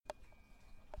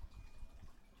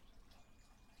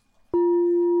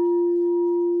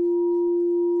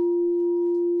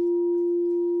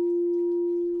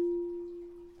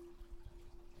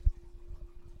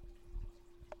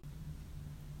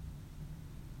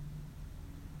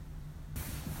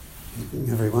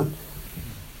evening, everyone.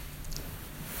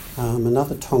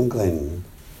 Another Tonglen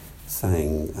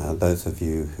saying, those of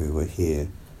you who were here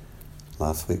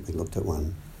last week, we looked at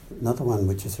one. Another one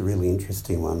which is a really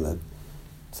interesting one that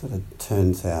sort of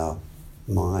turns our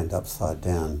mind upside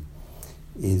down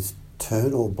is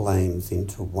turn all blames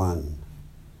into one.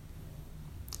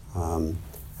 And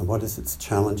what is it's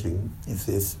challenging is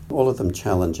this, all of them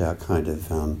challenge our kind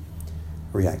of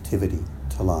reactivity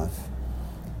to life.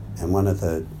 And one of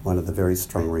the very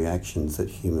strong reactions that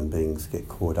human beings get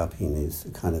caught up in is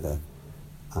kind of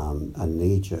a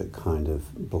knee-jerk kind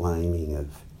of blaming of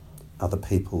other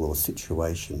people or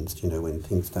situations, when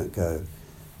things don't go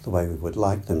the way we would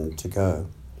like them to go.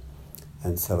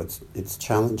 And so it's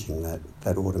challenging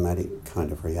that automatic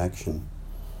kind of reaction.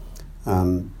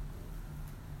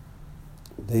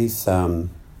 These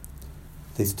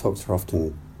talks are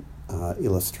often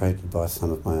illustrated by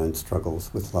some of my own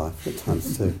struggles with life at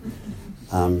times too.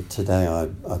 Today I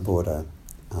bought a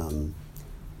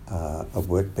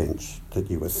workbench that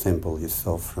you assemble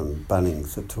yourself from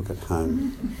Bunnings. I took it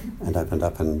home and opened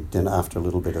up, and then after a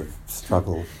little bit of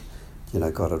struggle,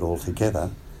 got it all together.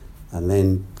 And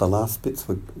then the last bits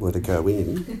were to go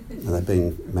in, and they'd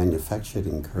been manufactured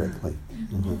incorrectly,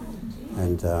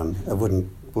 and it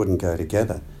wouldn't go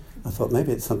together. I thought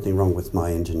maybe it's something wrong with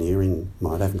my engineering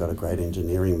mind. I haven't got a great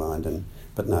engineering mind,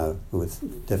 but no, it was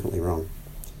definitely wrong.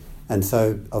 And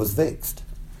so I was vexed,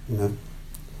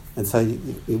 And so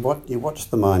you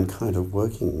watch the mind kind of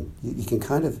working. You can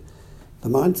kind of, the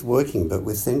mind's working, but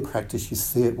with Zen practice you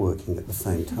see it working at the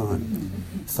same time.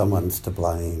 Someone's to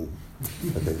blame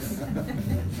for this.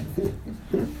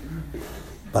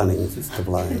 Bunnings is to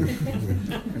blame.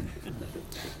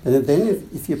 And then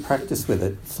if you practice with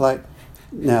it, it's like,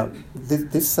 now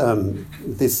this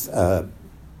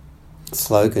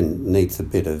slogan needs a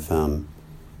bit of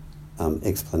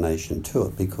explanation to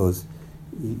it, because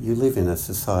you live in a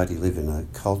society, live in a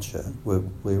culture where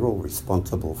we're all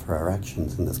responsible for our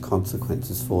actions, and there's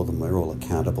consequences for them. We're all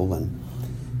accountable, and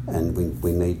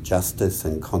we need justice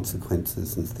and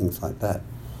consequences and things like that.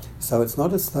 So it's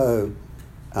not as though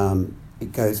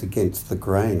it goes against the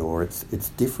grain, or it's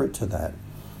different to that.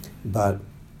 But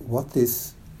what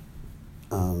this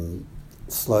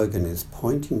slogan is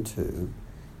pointing to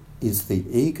is the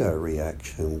ego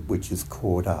reaction, which is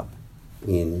caught up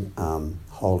in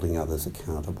holding others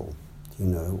accountable,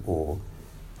 or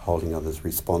holding others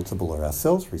responsible, or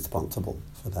ourselves responsible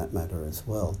for that matter as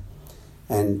well.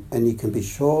 And you can be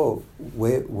sure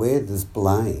where there's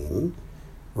blame,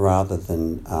 rather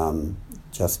than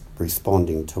just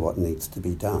responding to what needs to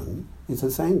be done, is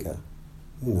this anger,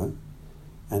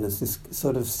 And it's this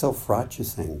sort of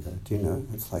self-righteous anger,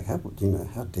 It's like, how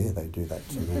dare they do that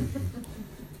to me?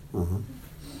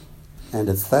 And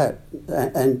it's that,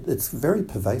 and it's very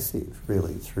pervasive,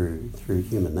 really, through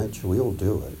human nature. We all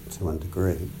do it to one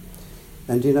degree.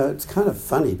 And, it's kind of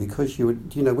funny, because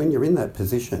when you're in that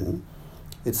position,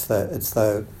 it's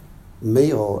though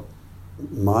me or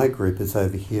my group is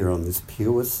over here on this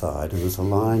pure side, and there's a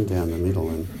line down the middle,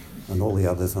 and all the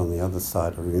others on the other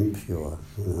side are impure,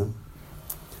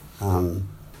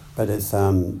 But as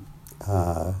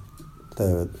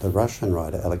the Russian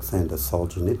writer Alexander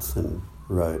Solzhenitsyn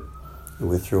wrote,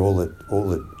 through all the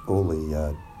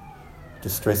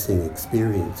distressing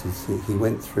experiences he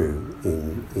went through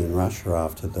in Russia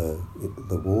after the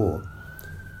war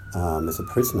as a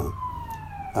prisoner,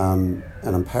 and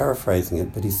I'm paraphrasing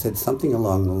it, but he said something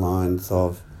along the lines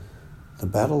of, the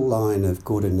battle line of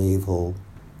good and evil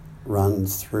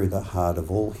runs through the heart of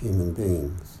all human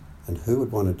beings, and who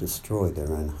would want to destroy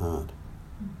their own heart?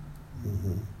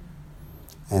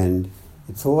 And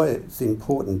it's always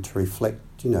important to reflect,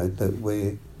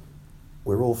 that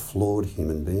we're all flawed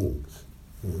human beings,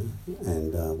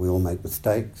 and we all make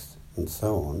mistakes and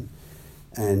so on.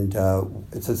 And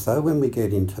it's as though when we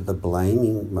get into the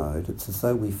blaming mode, it's as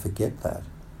though we forget that.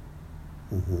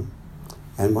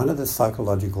 And one of the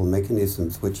psychological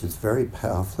mechanisms which is very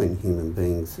powerful in human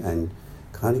beings and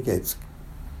kind of gets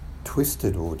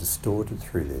twisted or distorted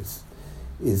through this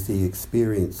is the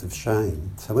experience of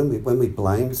shame. So when we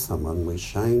blame someone, we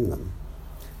shame them.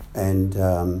 And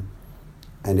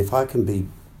if I can be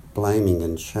blaming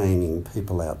and shaming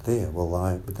people out there,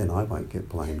 then I won't get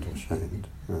blamed or shamed,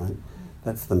 right?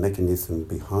 That's the mechanism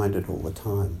behind it all the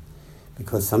time.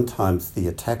 Because sometimes the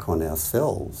attack on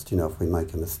ourselves, if we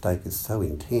make a mistake, is so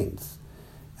intense,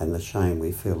 and the shame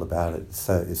we feel about it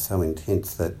is so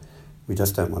intense that we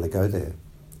just don't want to go there.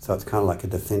 So it's kind of like a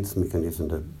defence mechanism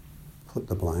to put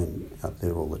the blame out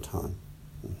there all the time.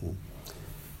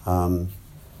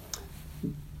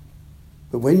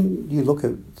 But when you look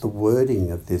at the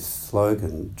wording of this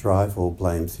slogan, drive all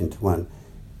blames into one,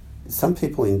 some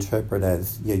people interpret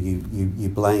as, you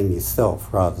blame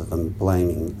yourself rather than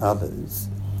blaming others.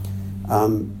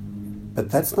 But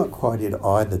that's not quite it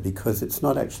either, because it's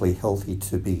not actually healthy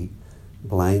to be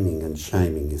blaming and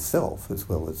shaming yourself as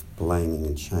well as blaming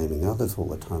and shaming others all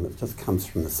the time. It just comes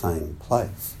from the same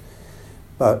place.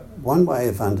 But one way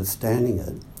of understanding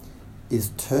it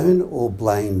is turn all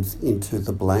blames into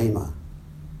the blamer.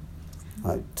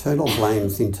 Right? Turn all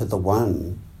blames into the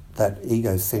one, that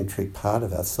egocentric part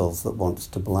of ourselves that wants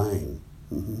to blame.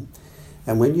 Mm-hmm.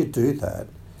 And when you do that,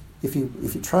 if you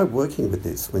try working with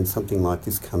this when something like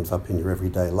this comes up in your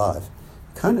everyday life,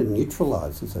 it kind of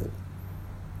neutralises it.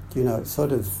 You know,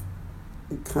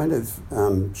 it kind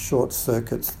of short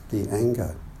circuits the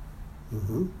anger.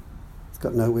 Mm-hmm. It's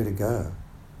got nowhere to go.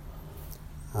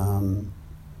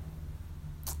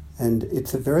 And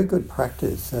it's a very good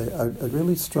practice. I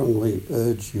really strongly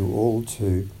urge you all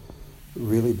to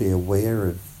really be aware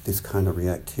of this kind of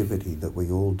reactivity that we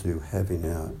all do have in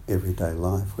our everyday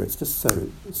life, where it's just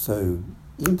so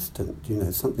instant. You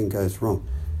know, something goes wrong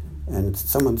and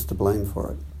someone's to blame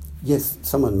for it. Yes,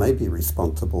 someone may be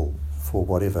responsible for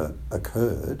whatever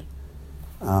occurred,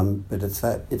 but it's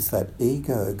that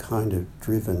ego kind of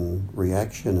driven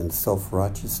reaction and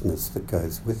self-righteousness that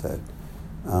goes with it.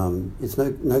 It's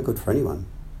no good for anyone.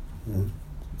 You know,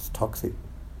 it's toxic.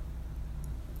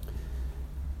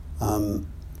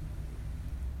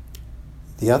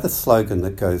 The other slogan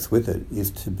that goes with it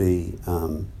is to be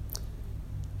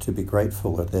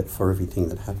grateful for everything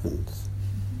that happens.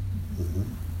 Mm-hmm.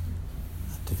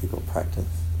 A difficult practice,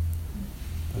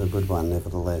 but a good one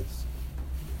nevertheless.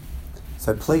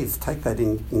 So please take that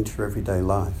into your everyday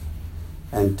life,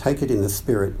 and take it in the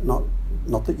spirit, not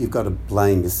that you've got to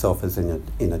blame yourself as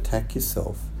in attack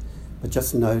yourself, but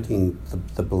just noting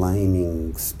the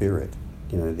blaming spirit,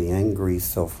 you know, the angry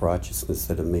self-righteousness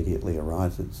that immediately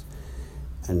arises,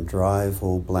 and drive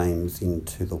all blames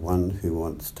into the one who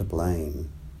wants to blame.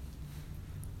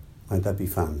 Won't that be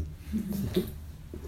fun?